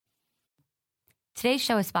Today's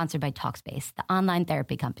show is sponsored by Talkspace, the online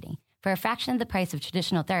therapy company. For a fraction of the price of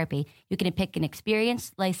traditional therapy, you can pick an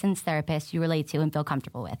experienced, licensed therapist you relate to and feel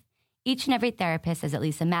comfortable with. Each and every therapist has at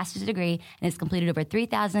least a master's degree and has completed over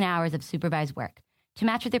 3,000 hours of supervised work. To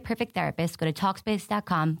match with your perfect therapist, go to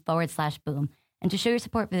Talkspace.com/boom. And to show your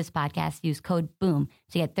support for this podcast, use code BOOM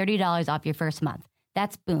to get $30 off your first month.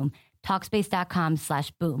 That's BOOM.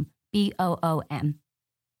 Talkspace.com/boom. BOOM.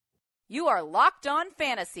 You are Locked On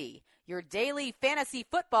Fantasy, your daily fantasy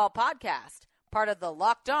football podcast, part of the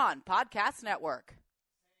Locked On Podcast Network.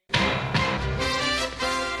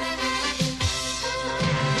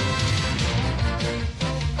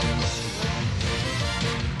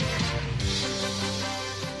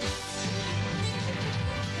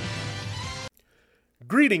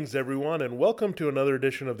 Greetings, everyone, and welcome to another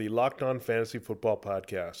edition of the Locked On Fantasy Football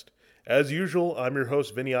Podcast. As usual, I'm your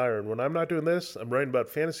host, Vinny Iron. When I'm not doing this, I'm writing about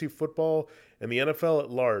fantasy football and the NFL at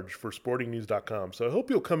large for SportingNews.com. So I hope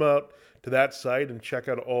you'll come out to that site and check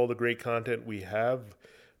out all the great content we have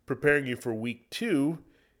preparing you for Week 2.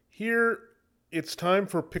 Here, it's time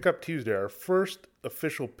for Pickup Tuesday, our first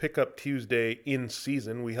official Pickup Tuesday in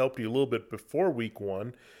season. We helped you a little bit before Week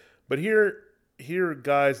 1, but here are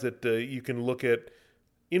guys that you can look at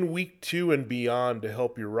in Week 2 and beyond to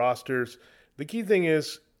help your rosters. The key thing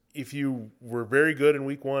is, if you were very good in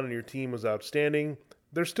Week 1 and your team was outstanding,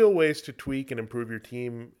 there's still ways to tweak and improve your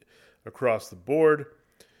team across the board.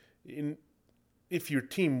 If your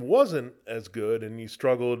team wasn't as good and you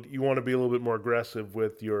struggled, you want to be a little bit more aggressive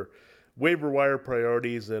with your waiver wire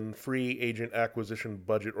priorities and free agent acquisition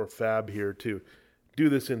budget or FAB here to do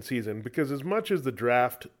this in season. Because as much as the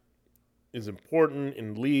draft is important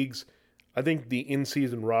in leagues, I think the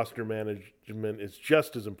in-season roster management is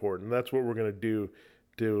just as important. That's what we're going to do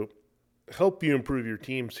to help you improve your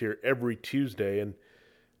teams here every Tuesday. And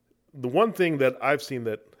the one thing that I've seen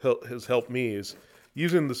that has helped me is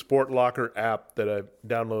using the Sport Locker app that I've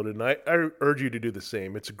downloaded. And I urge you to do the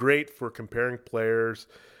same. It's great for comparing players,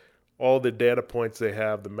 all the data points they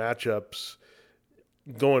have, the matchups.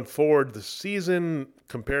 Going forward, the season,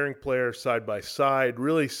 comparing players side by side,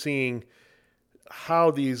 really seeing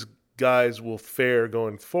how these guys will fare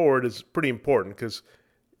going forward is pretty important because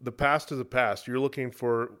the past is the past. You're looking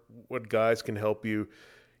for what guys can help you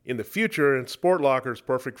in the future, and Sport Locker is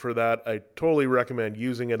perfect for that. I totally recommend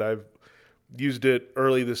using it. I've used it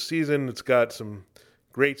early this season. It's got some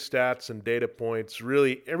great stats and data points,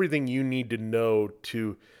 really everything you need to know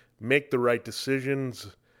to make the right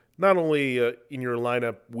decisions, not only in your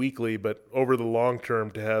lineup weekly, but over the long term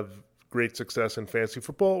to have great success in fantasy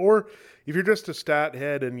football. Or if you're just a stat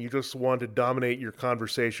head and you just want to dominate your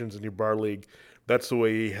conversations in your bar league, that's the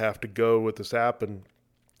way you have to go with this app, and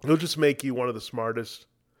it'll just make you one of the smartest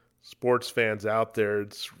sports fans out there.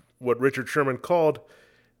 It's what Richard Sherman called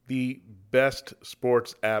the best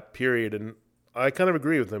sports app, period, and I kind of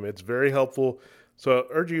agree with him. It's very helpful. So I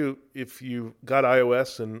urge you, if you got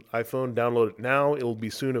iOS and iPhone, download it now. It'll be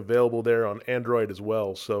soon available there on Android as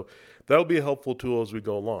well. So that'll be a helpful tool as we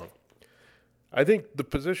go along. I think the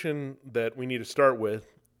position that we need to start with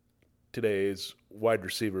today is wide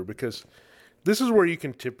receiver, because this is where you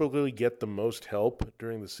can typically get the most help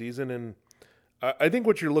during the season. And I think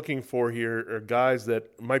what you're looking for here are guys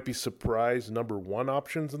that might be surprise number one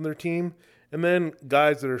options in their team, and then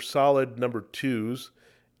guys that are solid number twos,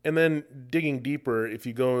 and then digging deeper if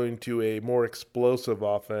you go into a more explosive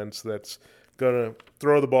offense that's going to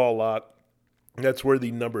throw the ball a lot. That's where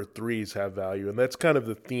the number threes have value, and that's kind of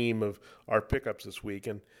the theme of our pickups this week.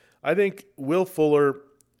 And I think Will Fuller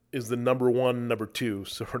is the number one, number two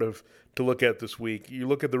sort of to look at this week. You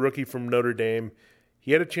look at the rookie from Notre Dame.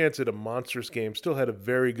 He had a chance at a monstrous game, still had a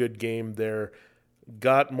very good game there,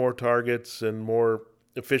 got more targets and more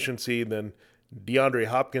efficiency than DeAndre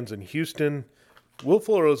Hopkins in Houston. Will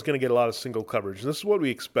Fuller is going to get a lot of single coverage. This is what we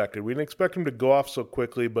expected. We didn't expect him to go off so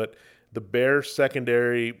quickly, but the Bears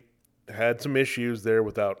secondary had some issues there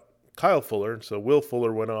without Kyle Fuller, so Will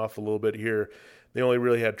Fuller went off a little bit here. They only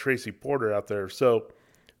really had Tracy Porter out there, so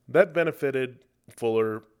that benefited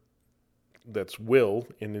Fuller. That's Will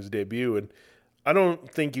in his debut, and I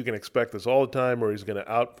don't think you can expect this all the time where he's going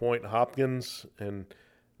to outpoint Hopkins and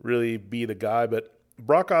really be the guy, but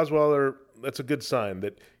Brock Osweiler, that's a good sign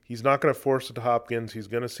that he's not going to force it to Hopkins. He's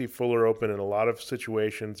going to see Fuller open in a lot of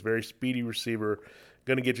situations, very speedy receiver,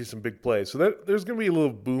 going to get you some big plays. So there's going to be a little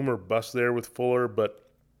boom or bust there with Fuller, but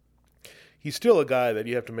he's still a guy that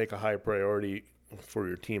you have to make a high priority for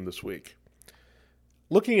your team this week.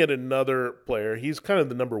 Looking at another player, he's kind of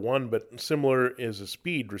the number one, but similar as a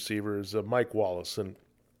speed receiver, is Mike Wallace. And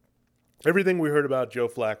everything we heard about Joe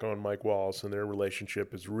Flacco and Mike Wallace and their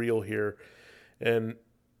relationship is real here. And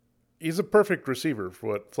he's a perfect receiver for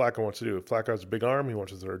what Flacco wants to do. If Flacco has a big arm, he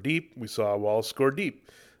wants to throw deep. We saw Wallace score deep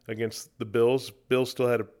against the Bills. Bills still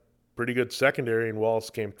had a pretty good secondary, and Wallace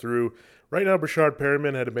came through. Right now, Brashard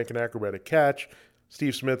Perriman had to make an acrobatic catch.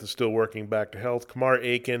 Steve Smith is still working back to health. Kamar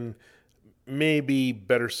Aiken may be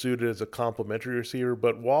better suited as a complementary receiver,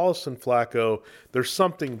 but Wallace and Flacco, there's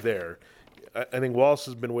something there. I think Wallace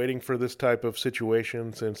has been waiting for this type of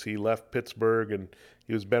situation since he left Pittsburgh, and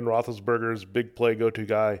he was Ben Roethlisberger's big play go-to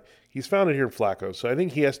guy. He's found it here in Flacco, so I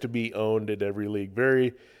think he has to be owned in every league.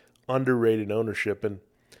 Very underrated ownership. And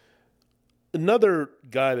another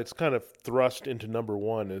guy that's kind of thrust into number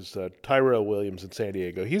one is Tyrell Williams in San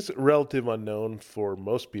Diego. He's a relative unknown for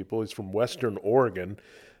most people. He's from Western Oregon.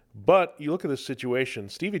 But you look at this situation,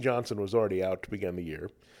 Stevie Johnson was already out to begin the year.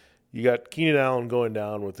 You got Keenan Allen going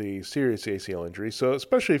down with a serious ACL injury. So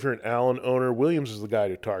especially if you're an Allen owner, Williams is the guy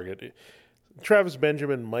to target. Travis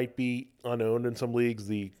Benjamin might be unowned in some leagues,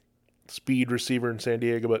 the speed receiver in San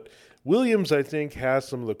Diego. But Williams, I think, has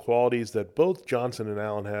some of the qualities that both Johnson and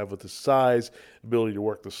Allen have with his size, ability to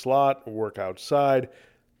work the slot, work outside.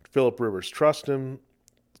 Phillip Rivers trusts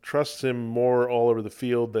him more all over the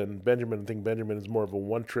field than Benjamin. I think Benjamin is more of a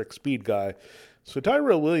one-trick speed guy. So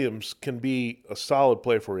Tyrell Williams can be a solid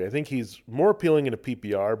play for you. I think he's more appealing in a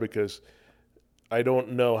PPR because I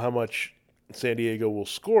don't know how much San Diego will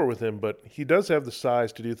score with him, but he does have the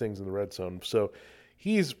size to do things in the red zone. So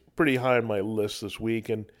he's pretty high on my list this week.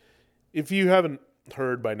 And if you haven't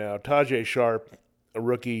heard by now, Tajay Sharp, a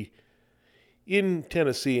rookie in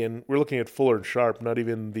Tennessee, and we're looking at Fuller and Sharp, not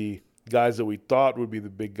even the guys that we thought would be the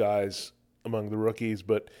big guys among the rookies,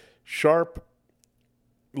 but Sharp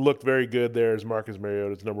looked very good there as Marcus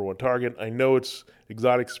Mariota's number one target. I know it's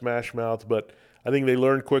exotic smash mouth, but I think they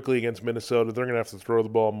learned quickly against Minnesota. They're going to have to throw the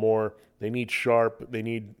ball more. They need Sharp. They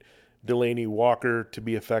need Delaney Walker to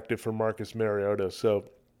be effective for Marcus Mariota. So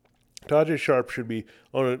Tajay Sharp should be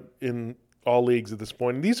on in all leagues at this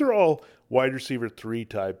point. And these are all wide receiver 3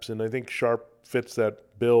 types, and I think Sharp fits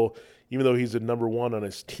that bill. Even though he's a number one on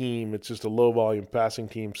his team, it's just a low-volume passing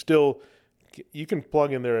team. Still, you can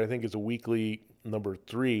plug in there, I think, as a weekly number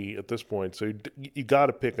 3 at this point. So you got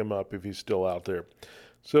to pick him up if he's still out there.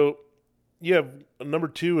 So you have number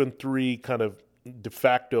 2 and 3 kind of de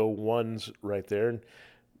facto ones right there. And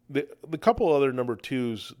the couple other number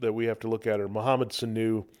 2s that we have to look at are Mohamed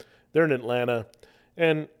Sanu. They're in Atlanta.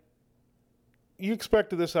 And you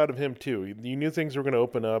expected this out of him too. You knew things were going to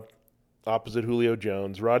open up opposite Julio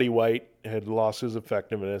Jones. Roddy White had lost his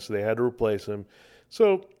effectiveness. They had to replace him.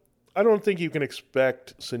 So I don't think you can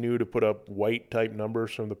expect Sanu to put up White-type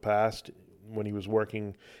numbers from the past when he was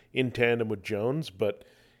working in tandem with Jones. But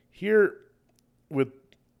here with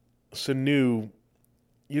Sanu,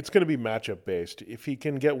 it's going to be matchup-based. If he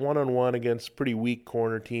can get one-on-one against a pretty weak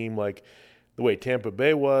corner team like the way Tampa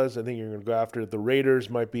Bay was, I think you're going to go after it. The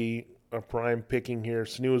Raiders might be a prime picking here.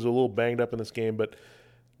 Sanu was a little banged up in this game, but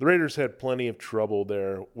the Raiders had plenty of trouble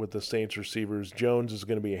there with the Saints receivers. Jones is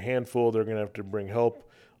going to be a handful. They're going to have to bring help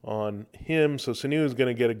on him. So Sanu is going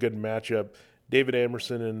to get a good matchup. David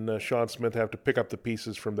Amerson and Sean Smith have to pick up the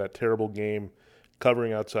pieces from that terrible game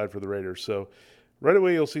covering outside for the Raiders. So right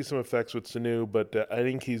away you'll see some effects with Sanu, but I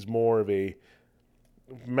think he's more of a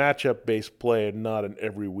matchup-based play and not an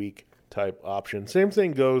every week type option. Same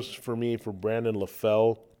thing goes for me for Brandon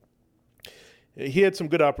LaFell. He had some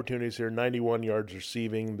good opportunities here, 91 yards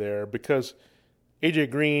receiving there, because A.J.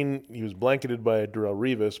 Green, he was blanketed by Darrelle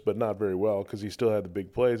Revis, but not very well because he still had the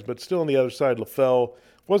big plays. But still on the other side, LaFell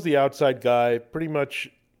was the outside guy, pretty much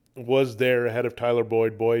was there ahead of Tyler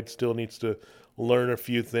Boyd. Boyd still needs to learn a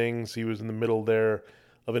few things. He was in the middle there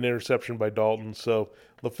of an interception by Dalton. So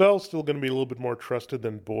LaFell's still going to be a little bit more trusted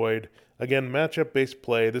than Boyd. Again, matchup-based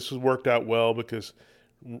play. This has worked out well because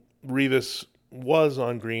Revis was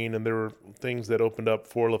on Green, and there were things that opened up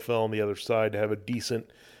for LaFell on the other side to have a decent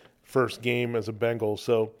first game as a Bengal.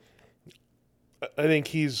 So I think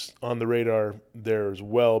he's on the radar there as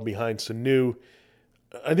well behind Sanu.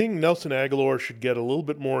 I think Nelson Aguilar should get a little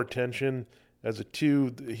bit more attention as a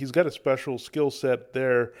 2. He's got a special skill set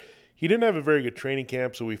there. He didn't have a very good training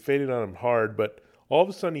camp, so we faded on him hard, but all of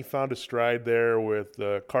a sudden he found a stride there with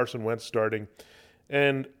Carson Wentz starting,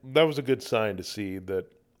 and that was a good sign to see that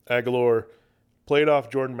Aguilar played off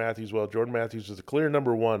Jordan Matthews well. Jordan Matthews is a clear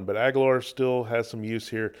number 1, but Aguilar still has some use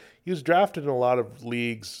here. He was drafted in a lot of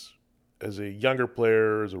leagues as a younger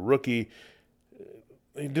player, as a rookie.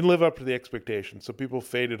 He didn't live up to the expectations, so people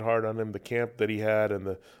faded hard on him. The camp that he had and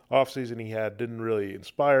the offseason he had didn't really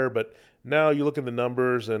inspire, but now you look at the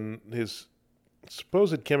numbers and his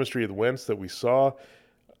supposed chemistry with Wentz that we saw.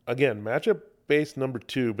 Again, matchup-based number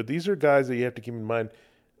 2, but these are guys that you have to keep in mind.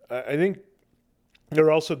 I think There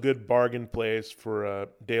are also good bargain plays for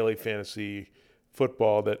daily fantasy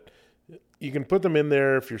football that you can put them in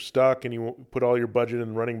there if you're stuck and you put all your budget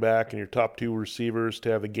in running back and your top 2 receivers to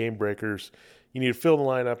have the game breakers. You need to fill the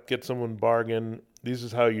lineup, get someone bargain. This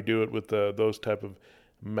is how you do it with those type of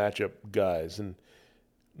matchup guys. And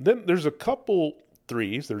then there's a couple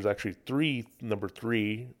threes. There's actually number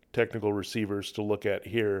 3 technical receivers to look at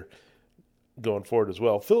here going forward as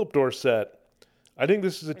well. Philip Dorsett, I think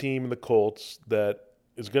this is a team in the Colts that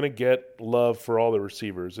is going to get love for all the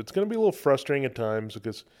receivers. It's going to be a little frustrating at times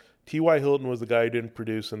because T.Y. Hilton was the guy who didn't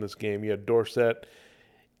produce in this game. You had Dorsett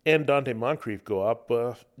and Dante Moncrief go up,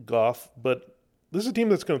 Goff, but this is a team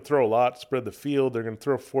that's going to throw a lot, spread the field. They're going to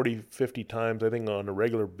throw 40, 50 times, I think, on a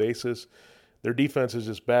regular basis. Their defense is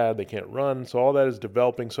just bad. They can't run, so all that is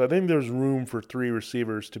developing. So I think there's room for 3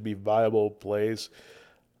 receivers to be viable plays.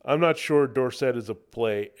 I'm not sure Dorsett is a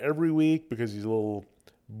play every week because he's a little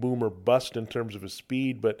boom or bust in terms of his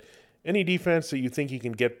speed, but any defense that you think he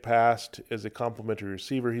can get past as a complimentary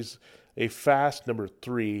receiver, he's a fast number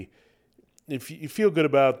 3. If you feel good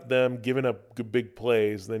about them giving up good big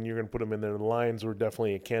plays, then you're going to put him in there. The Lions were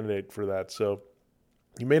definitely a candidate for that. So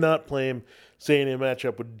you may not play him, say, in a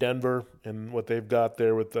matchup with Denver and what they've got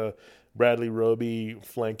there with Bradley Roby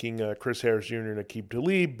flanking Chris Harris Jr. and Aqib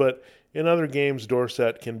Talib, but in other games,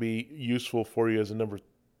 Dorsett can be useful for you as a number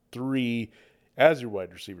 3, as your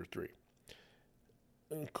wide receiver 3.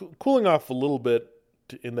 Cooling off a little bit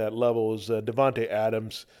in that level is Devontae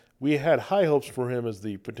Adams. We had high hopes for him as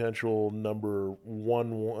the potential number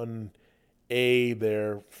 1A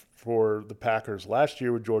there for the Packers last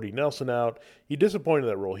year with Jordy Nelson out. He disappointed in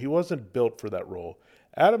that role. He wasn't built for that role.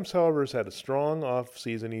 Adams, however, has had a strong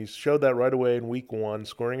offseason. He showed that right away in week 1,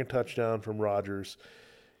 scoring a touchdown from Rodgers.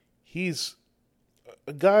 He's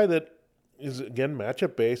a guy that is, again,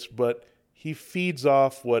 matchup-based, but he feeds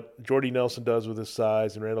off what Jordy Nelson does with his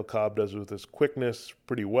size and Randall Cobb does with his quickness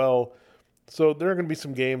pretty well. So there are going to be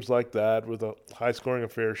some games like that with a high-scoring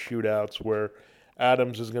affair, shootouts, where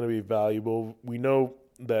Adams is going to be valuable. We know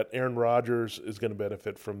that Aaron Rodgers is going to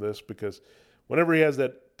benefit from this because whenever he has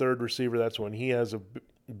that third receiver, that's when he has a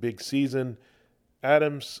big season.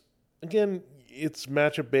 Adams, again, it's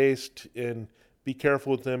matchup-based, and be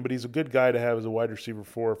careful with him, but he's a good guy to have as a wide receiver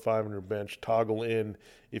 4 or 5 on your bench. Toggle in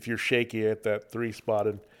if you're shaky at that 3 spot.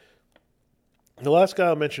 And the last guy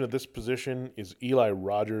I'll mention at this position is Eli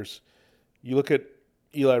Rogers. You look at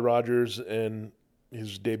Eli Rogers and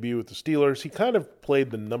his debut with the Steelers. He kind of played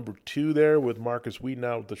the number 2 there with Marcus Wheaton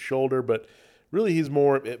out with the shoulder, but really he's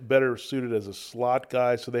better suited as a slot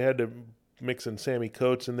guy, so they had to mix in Sammy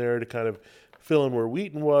Coates in there to kind of fill in where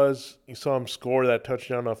Wheaton was. You saw him score that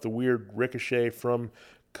touchdown off the weird ricochet from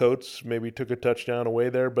Coates. Maybe he took a touchdown away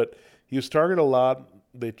there, but he was targeted a lot.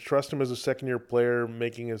 They trust him as a second-year player,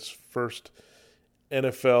 making his first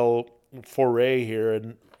NFL foray here.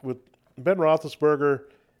 And with Ben Roethlisberger,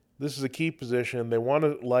 this is a key position. They want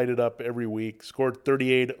to light it up every week. Scored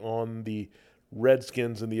 38 on the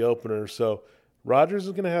Redskins in the opener. So Rodgers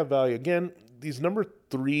is going to have value. Again, these number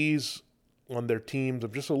 3s on their teams,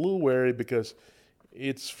 I'm just a little wary because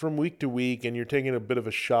it's from week to week and you're taking a bit of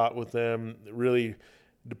a shot with them. It really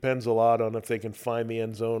depends a lot on if they can find the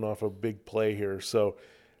end zone off a big play here. So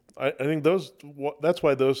I think that's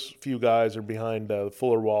why those few guys are behind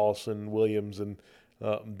Fuller, Wallace, and Williams and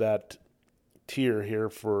that tier here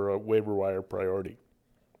for waiver wire priority.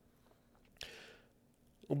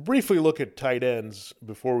 We'll briefly look at tight ends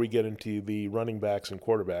before we get into the running backs and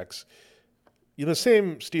quarterbacks. In the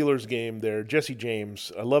same Steelers game there, Jesse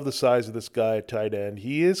James, I love the size of this guy at tight end.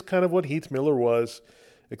 He is kind of what Heath Miller was,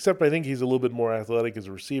 except I think he's a little bit more athletic as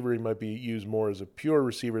a receiver. He might be used more as a pure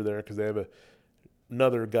receiver there because they have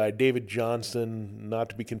another guy, David Johnson, not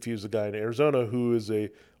to be confused with the guy in Arizona, who is a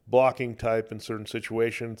blocking type in certain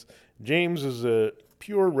situations. James is a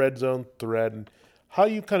pure red zone threat. And how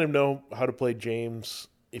you kind of know how to play James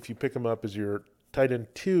if you pick him up as your tight end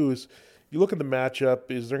 2 is you look at the matchup.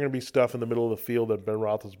 Is there going to be stuff in the middle of the field that Ben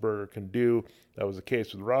Roethlisberger can do? That was the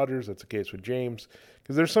case with Rodgers. That's the case with James.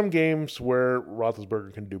 Because there's some games where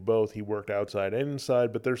Roethlisberger can do both. He worked outside and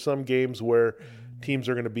inside. But there's some games where teams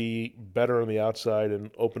are going to be better on the outside and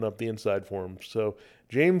open up the inside for him. So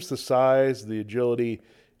James, the size, the agility,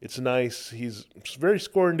 it's nice. He's very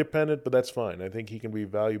score independent, but that's fine. I think he can be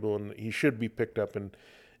valuable, and he should be picked up in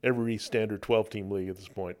every standard 12-team league at this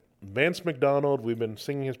point. Vance McDonald, we've been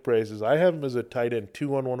singing his praises. I have him as a tight end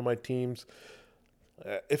 2 on one of my teams.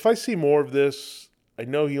 If I see more of this, I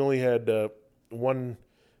know he only had one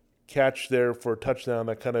catch there for a touchdown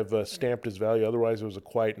that kind of stamped his value. Otherwise, it was a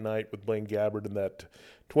quiet night with Blaine Gabbert and that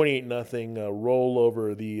 28-0 roll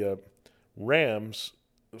over the Rams.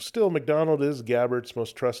 still, McDonald is Gabbert's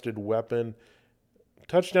most trusted weapon.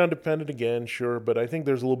 Touchdown dependent again, sure, but I think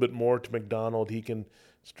there's a little bit more to McDonald. He can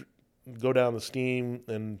go down the steam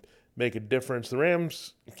and make a difference. The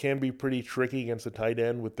Rams can be pretty tricky against the tight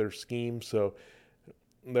end with their scheme, so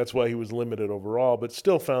that's why he was limited overall, but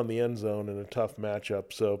still found the end zone in a tough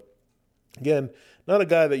matchup. So, again, not a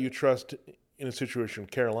guy that you trust in a situation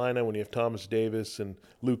with Carolina when you have Thomas Davis and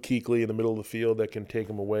Luke Kuechly in the middle of the field that can take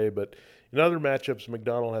him away. But in other matchups,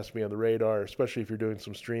 McDonald has to be on the radar, especially if you're doing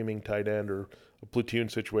some streaming tight end or a platoon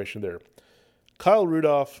situation there. Kyle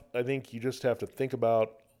Rudolph, I think you just have to think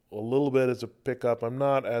about a little bit as a pickup. I'm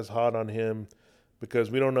not as hot on him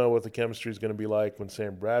because we don't know what the chemistry is going to be like when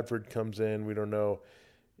Sam Bradford comes in. We don't know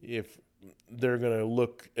if they're going to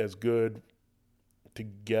look as good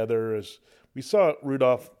together as we saw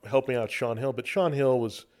Rudolph helping out Shaun Hill, but Shaun Hill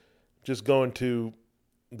was just going to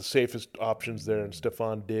the safest options there in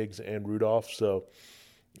Stephon Diggs and Rudolph. So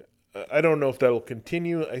I don't know if that'll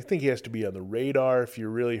continue. I think he has to be on the radar if you're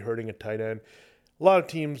really hurting a tight end. A lot of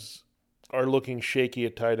teams are looking shaky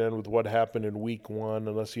at tight end with what happened in week 1,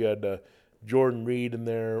 unless you had Jordan Reed in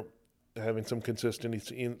there having some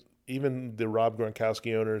consistency. Even the Rob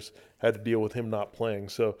Gronkowski owners had to deal with him not playing.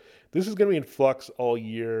 So this is going to be in flux all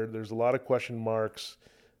year. There's a lot of question marks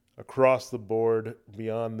across the board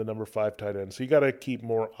beyond the number 5 tight end. So you got to keep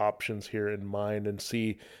more options here in mind and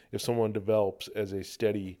see if someone develops as a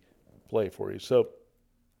steady play for you. So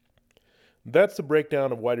that's the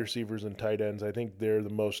breakdown of wide receivers and tight ends. I think they're the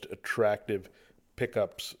most attractive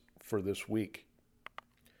pickups for this week.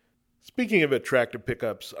 Speaking of attractive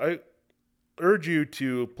pickups, I urge you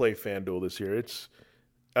to play FanDuel this year. It's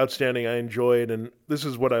outstanding. I enjoy it, and this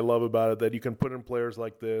is what I love about it, that you can put in players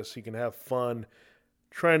like this. You can have fun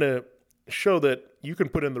trying to show that you can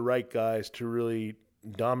put in the right guys to really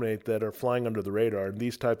dominate that are flying under the radar, and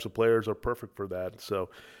these types of players are perfect for that. So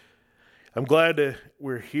I'm glad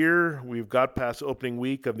we're here. We've got past opening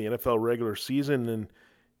week of the NFL regular season, and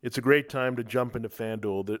it's a great time to jump into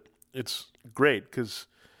FanDuel. It's great because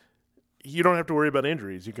you don't have to worry about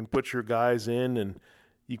injuries. You can put your guys in and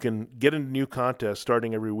you can get into new contests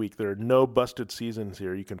starting every week. There are no busted seasons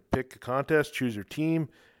here. You can pick a contest, choose your team,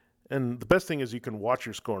 and the best thing is you can watch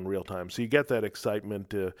your score in real time. So you get that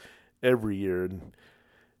excitement every year. And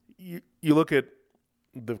you look at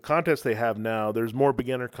the contests they have now, there's more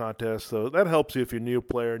beginner contests, so that helps you if you're a new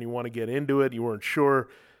player and you want to get into it, you weren't sure.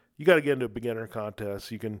 You got to get into a beginner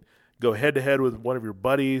contest. You can go head-to-head with one of your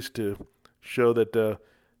buddies to show that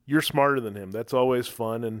you're smarter than him. That's always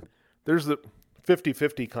fun. And there's the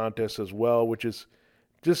 50-50 contest as well, which is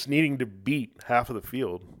just needing to beat half of the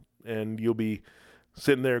field. And you'll be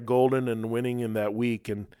sitting there golden and winning in that week.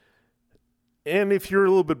 And if you're a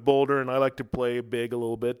little bit bolder, and I like to play big a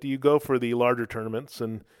little bit, you go for the larger tournaments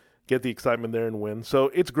and get the excitement there and win. So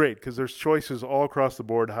it's great because there's choices all across the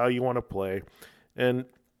board how you want to play. And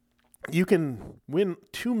you can win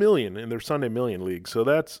 $2 million in their Sunday Million League. So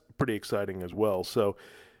that's pretty exciting as well. So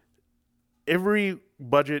every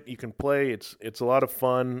budget you can play, it's a lot of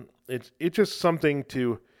fun. It's just something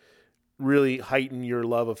to really heighten your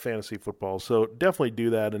love of fantasy football. So definitely do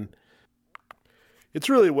that. And it's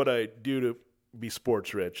really what I do to be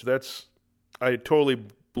sports rich. I totally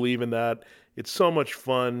believe in that. It's so much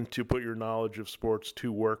fun to put your knowledge of sports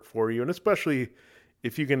to work for you, and especially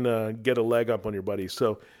if you can get a leg up on your buddies.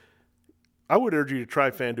 So I would urge you to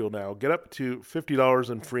try FanDuel now. Get up to $50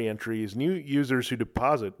 in free entries. New users who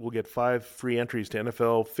deposit will get 5 free entries to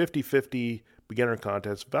NFL 50-50 beginner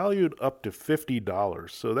contests valued up to $50.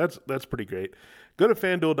 So that's pretty great. Go to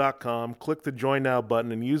FanDuel.com, click the Join Now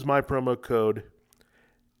button, and use my promo code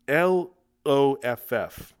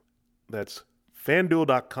LOFF. That's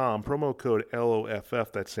FanDuel.com, promo code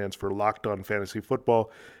LOFF. That stands for Locked On Fantasy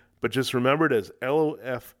Football. But just remember it as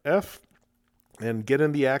LOFF. And get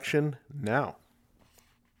in the action now.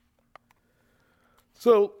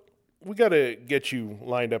 So we got to get you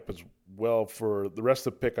lined up as well for the rest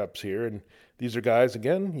of the pickups here. And these are guys,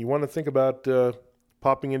 again, you want to think about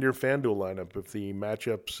popping into your FanDuel lineup if the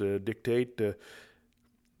matchups dictate. The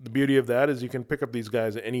beauty of that is you can pick up these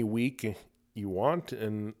guys any week you want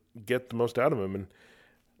and get the most out of them. And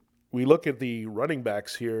we look at the running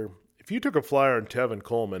backs here. If you took a flyer on Tevin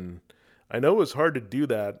Coleman, I know it was hard to do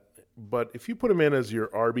that, but if you put him in as your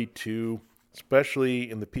RB2, especially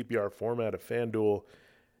in the PPR format of FanDuel,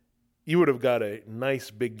 you would have got a nice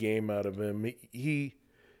big game out of him. He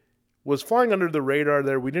was flying under the radar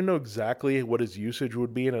there. We didn't know exactly what his usage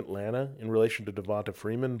would be in Atlanta in relation to Devonta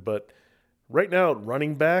Freeman, but right now at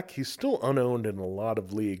running back, he's still unowned in a lot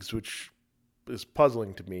of leagues, which is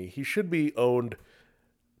puzzling to me. He should be owned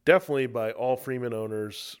definitely by all Freeman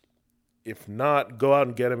owners if not, go out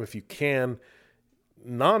and get him if you can.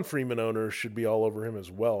 Non-Freeman owners should be all over him as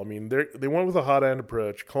well. I mean, they went with a hot hand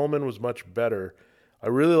approach. Coleman was much better. I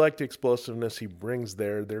really like the explosiveness he brings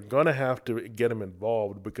there. They're going to have to get him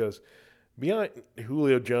involved because beyond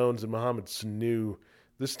Julio Jones and Mohamed Sanu,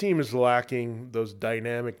 this team is lacking those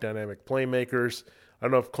dynamic playmakers. I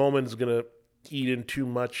don't know if Coleman's going to eat in too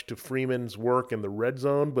much to Freeman's work in the red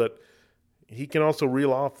zone, but he can also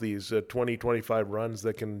reel off these 20, 25 runs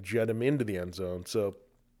that can jet him into the end zone. So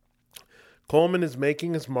Coleman is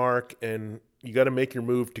making his mark, and you got to make your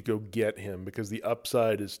move to go get him because the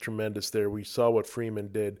upside is tremendous there. We saw what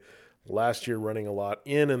Freeman did last year running a lot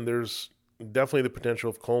in, and there's definitely the potential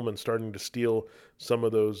of Coleman starting to steal some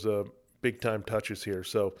of those big-time touches here.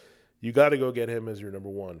 So you got to go get him as your number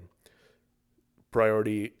one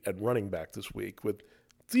priority at running back this week. With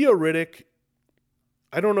Theo Riddick,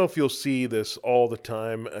 I don't know if you'll see this all the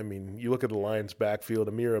time. I mean, you look at the Lions' backfield,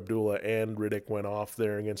 Amir Abdullah and Riddick went off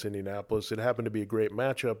there against Indianapolis. It happened to be a great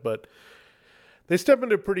matchup, but they stepped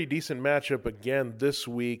into a pretty decent matchup again this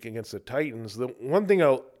week against the Titans. The one thing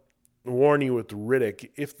I'll warn you with Riddick,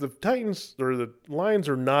 if the Titans or the Lions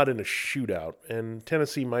are not in a shootout, and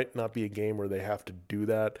Tennessee might not be a game where they have to do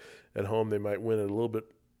that at home, they might win it a little bit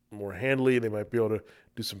more handily. They might be able to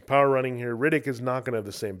do some power running here. Riddick is not going to have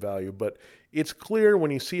the same value, but it's clear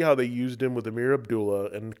when you see how they used him with Amir Abdullah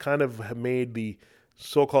and kind of have made the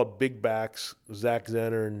so-called big backs, Zach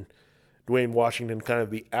Zenner and Dwayne Washington, kind of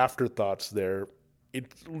the afterthoughts there.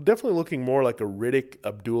 It's definitely looking more like a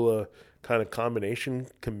Riddick-Abdullah kind of combination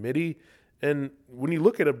committee. And when you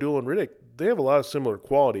look at Abdullah and Riddick, they have a lot of similar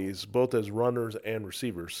qualities, both as runners and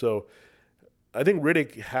receivers. So I think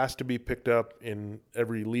Riddick has to be picked up in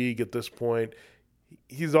every league at this point.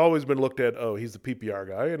 He's always been looked at, he's the PPR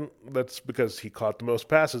guy, and that's because he caught the most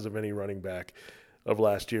passes of any running back of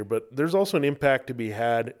last year. But there's also an impact to be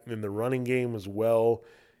had in the running game as well.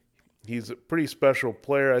 He's a pretty special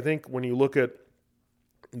player. I think when you look at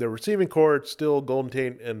the receiving core, it's still Golden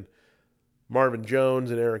Tate and Marvin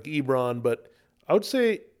Jones and Eric Ebron, but I would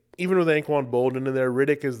say even with Anquan Boldin in there,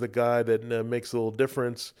 Riddick is the guy that makes a little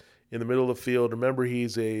difference in the middle of the field. Remember,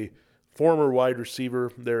 he's a former wide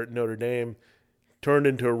receiver there at Notre Dame, turned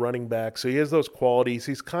into a running back, so he has those qualities.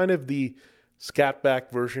 He's kind of the scat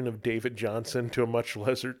back version of David Johnson to a much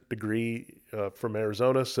lesser degree from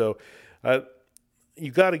Arizona, so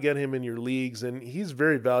you got to get him in your leagues, and he's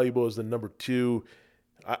very valuable as the number 2.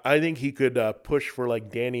 I think he could push for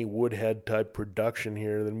like Danny Woodhead type production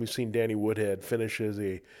here. Then we've seen Danny Woodhead finish as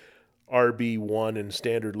a RB1 in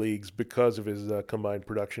standard leagues because of his combined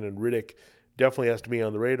production, and Riddick definitely has to be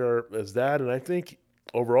on the radar as that. And I think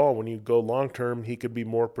overall, when you go long-term, he could be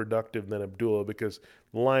more productive than Abdullah because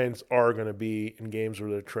the Lions are going to be in games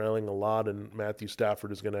where they're trailing a lot and Matthew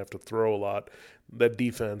Stafford is going to have to throw a lot. That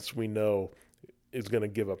defense, we know, is going to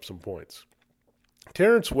give up some points.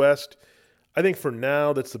 Terrence West, I think for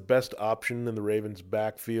now, that's the best option in the Ravens'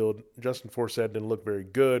 backfield. Justin Forsett didn't look very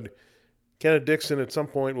good. Kenneth Dixon at some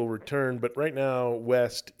point will return, but right now,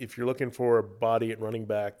 West, if you're looking for a body at running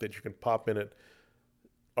back that you can pop in at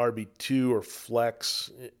RB2 or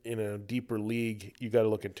flex in a deeper league, you got to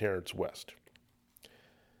look at Terrence West.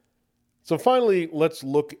 So finally, let's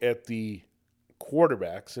look at the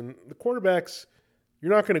quarterbacks. And the quarterbacks,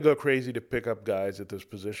 you're not going to go crazy to pick up guys at this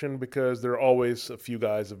position because there are always a few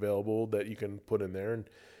guys available that you can put in there. And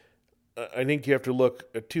I think you have to look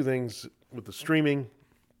at two things with the streaming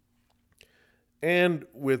and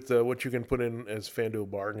with what you can put in as FanDuel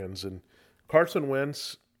bargains. And Carson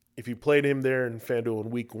Wentz, if you played him there in FanDuel in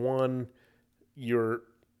week 1, you're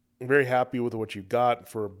very happy with what you got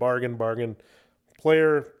for a bargain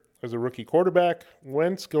player as a rookie quarterback.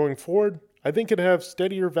 Wentz going forward, I think could have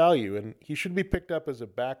steadier value, and he should be picked up as a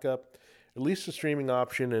backup, at least a streaming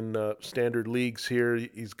option in standard leagues here.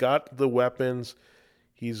 He's got the weapons.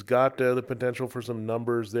 He's got the potential for some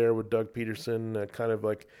numbers there with Doug Peterson, kind of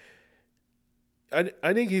like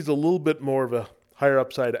I think he's a little bit more of a higher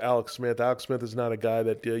upside to Alex Smith. Alex Smith is not a guy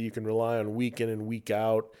that you can rely on week in and week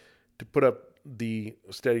out to put up the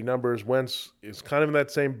steady numbers. Wentz is kind of in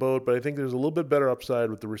that same boat, but I think there's a little bit better upside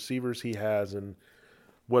with the receivers he has and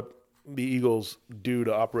what the Eagles do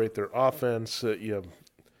to operate their offense. You have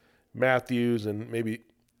Matthews and maybe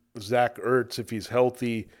Zach Ertz, if he's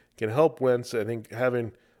healthy, can help Wentz. I think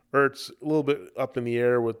having Ertz a little bit up in the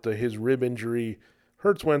air with his rib injury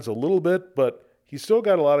hurts Wentz a little bit, but he's still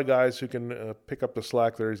got a lot of guys who can pick up the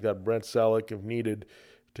slack there. He's got Brent Selleck, if needed,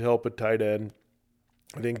 to help at tight end.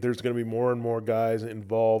 I think there's going to be more and more guys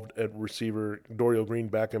involved at receiver, Dorial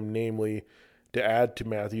Green-Beckham, namely, to add to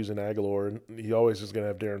Matthews and Aguilar. And he always is going to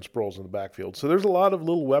have Darren Sproles in the backfield. So there's a lot of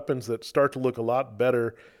little weapons that start to look a lot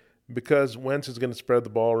better because Wentz is going to spread the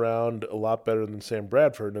ball around a lot better than Sam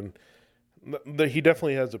Bradford. And he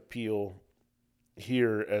definitely has appeal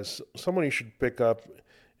here as someone you should pick up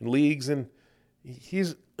in leagues. And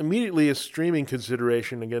he's immediately a streaming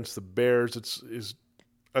consideration against the Bears.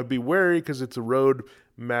 I'd be wary because it's a road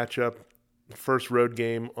matchup, first road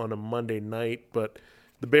game on a Monday night, but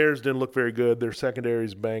the Bears didn't look very good. Their secondary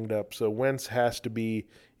is banged up, so Wentz has to be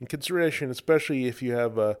in consideration, especially if you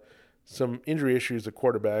have some injury issues at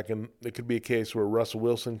quarterback, and it could be a case where Russell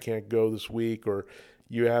Wilson can't go this week, or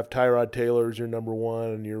you have Tyrod Taylor as your number one,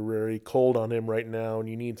 and you're very cold on him right now, and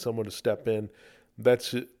you need someone to step in.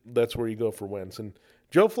 That's where you go for Wentz. And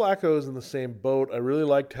Joe Flacco is in the same boat. I really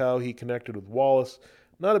liked how he connected with Wallace.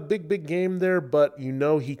 Not a big game there, but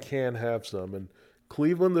he can have some. And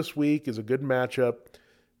Cleveland this week is a good matchup.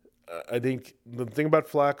 I think the thing about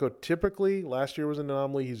Flacco, typically, last year was an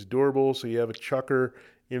anomaly. He's durable, so you have a chucker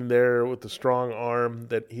in there with a strong arm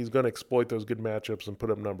that he's going to exploit those good matchups and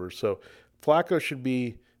put up numbers. So Flacco should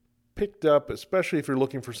be picked up, especially if you're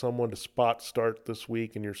looking for someone to spot start this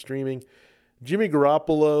week and you're streaming. Jimmy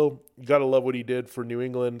Garoppolo, you got to love what he did for New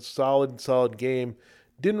England. Solid game.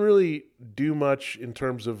 Didn't really do much in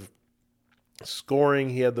terms of scoring.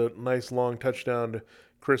 He had the nice long touchdown to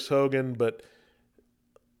Chris Hogan, but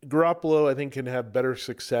Garoppolo, I think, can have better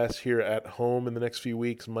success here at home in the next few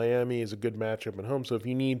weeks. Miami is a good matchup at home, so if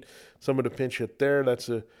you need someone to pinch hit there, that's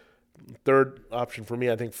a third option for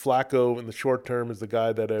me. I think Flacco in the short term is the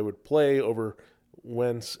guy that I would play over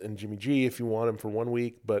Wentz and Jimmy G if you want him for 1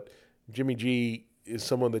 week, but Jimmy G is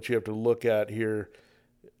someone that you have to look at here.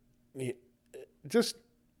 Just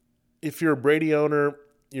if you're a Brady owner,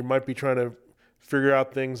 you might be trying to figure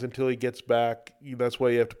out things until he gets back. That's why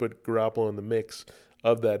you have to put Garoppolo in the mix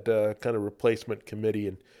of that kind of replacement committee.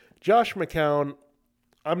 And Josh McCown,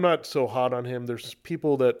 I'm not so hot on him. There's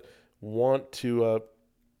people that want to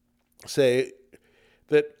say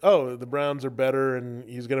that, the Browns are better and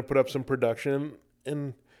he's going to put up some production.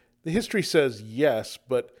 And the history says yes,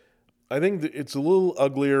 but I think that it's a little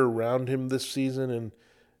uglier around him this season.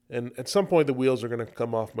 And at some point the wheels are going to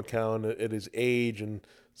come off McCown at his age and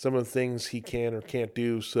some of the things he can or can't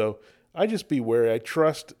do. So I just be wary. I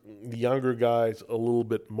trust the younger guys a little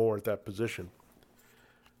bit more at that position.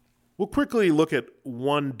 We'll quickly look at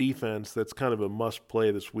one defense that's kind of a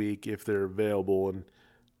must-play this week if they're available, and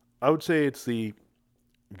I would say it's the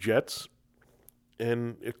Jets,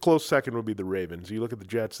 and a close second would be the Ravens. You look at the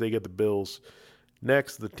Jets, they get the Bills.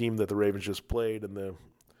 Next, the team that the Ravens just played, and the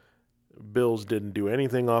Bills didn't do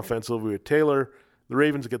anything offensively with Taylor. The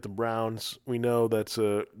Ravens get the Browns. We know that's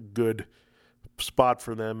a good spot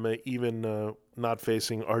for them, even not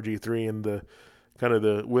facing RG3 and the kind of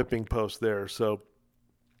the whipping post there. So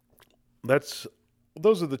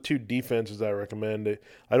those are the two defenses I recommend.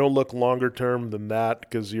 I don't look longer term than that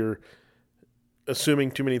because you're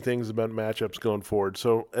assuming too many things about matchups going forward.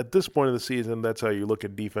 So at this point of the season, that's how you look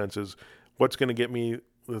at defenses. What's going to get me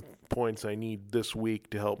the points I need this week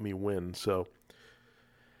to help me win? So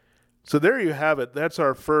there you have it. That's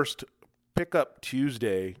our first Pickup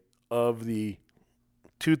Tuesday of the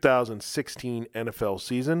 2016 NFL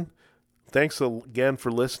season. Thanks again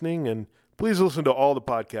for listening, and please listen to all the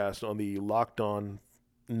podcasts on the Locked On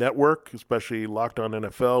Network, especially Locked On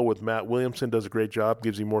NFL with Matt Williamson. Does a great job,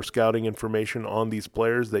 gives you more scouting information on these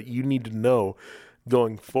players that you need to know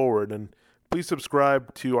going forward. And please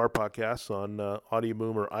subscribe to our podcasts on Audio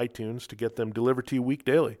Boom or iTunes to get them delivered to you week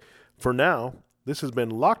daily. For now, this has been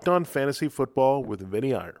Locked On Fantasy Football with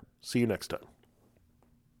Vinny Iyer. See you next time.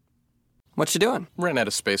 What you doing? Ran out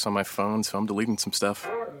of space on my phone, so I'm deleting some stuff.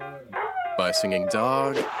 Bye, singing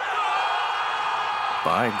dog.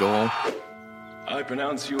 Bye, goal. I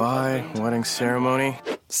pronounce you. Bye, wedding ceremony.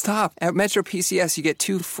 Stop. At Metro PCS, you get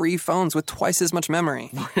 2 free phones with twice as much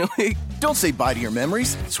memory. Really? Don't say bye to your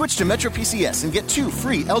memories. Switch to Metro PCS and get 2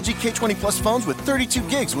 free LG K20 Plus phones with 32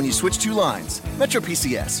 gigs when you switch 2 lines. Metro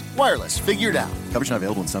PCS. Wireless. Figured out. Coverage not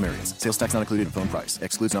available in some areas. Sales tax not included in phone price.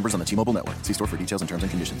 Excludes numbers on the T-Mobile network. See store for details and terms and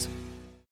conditions.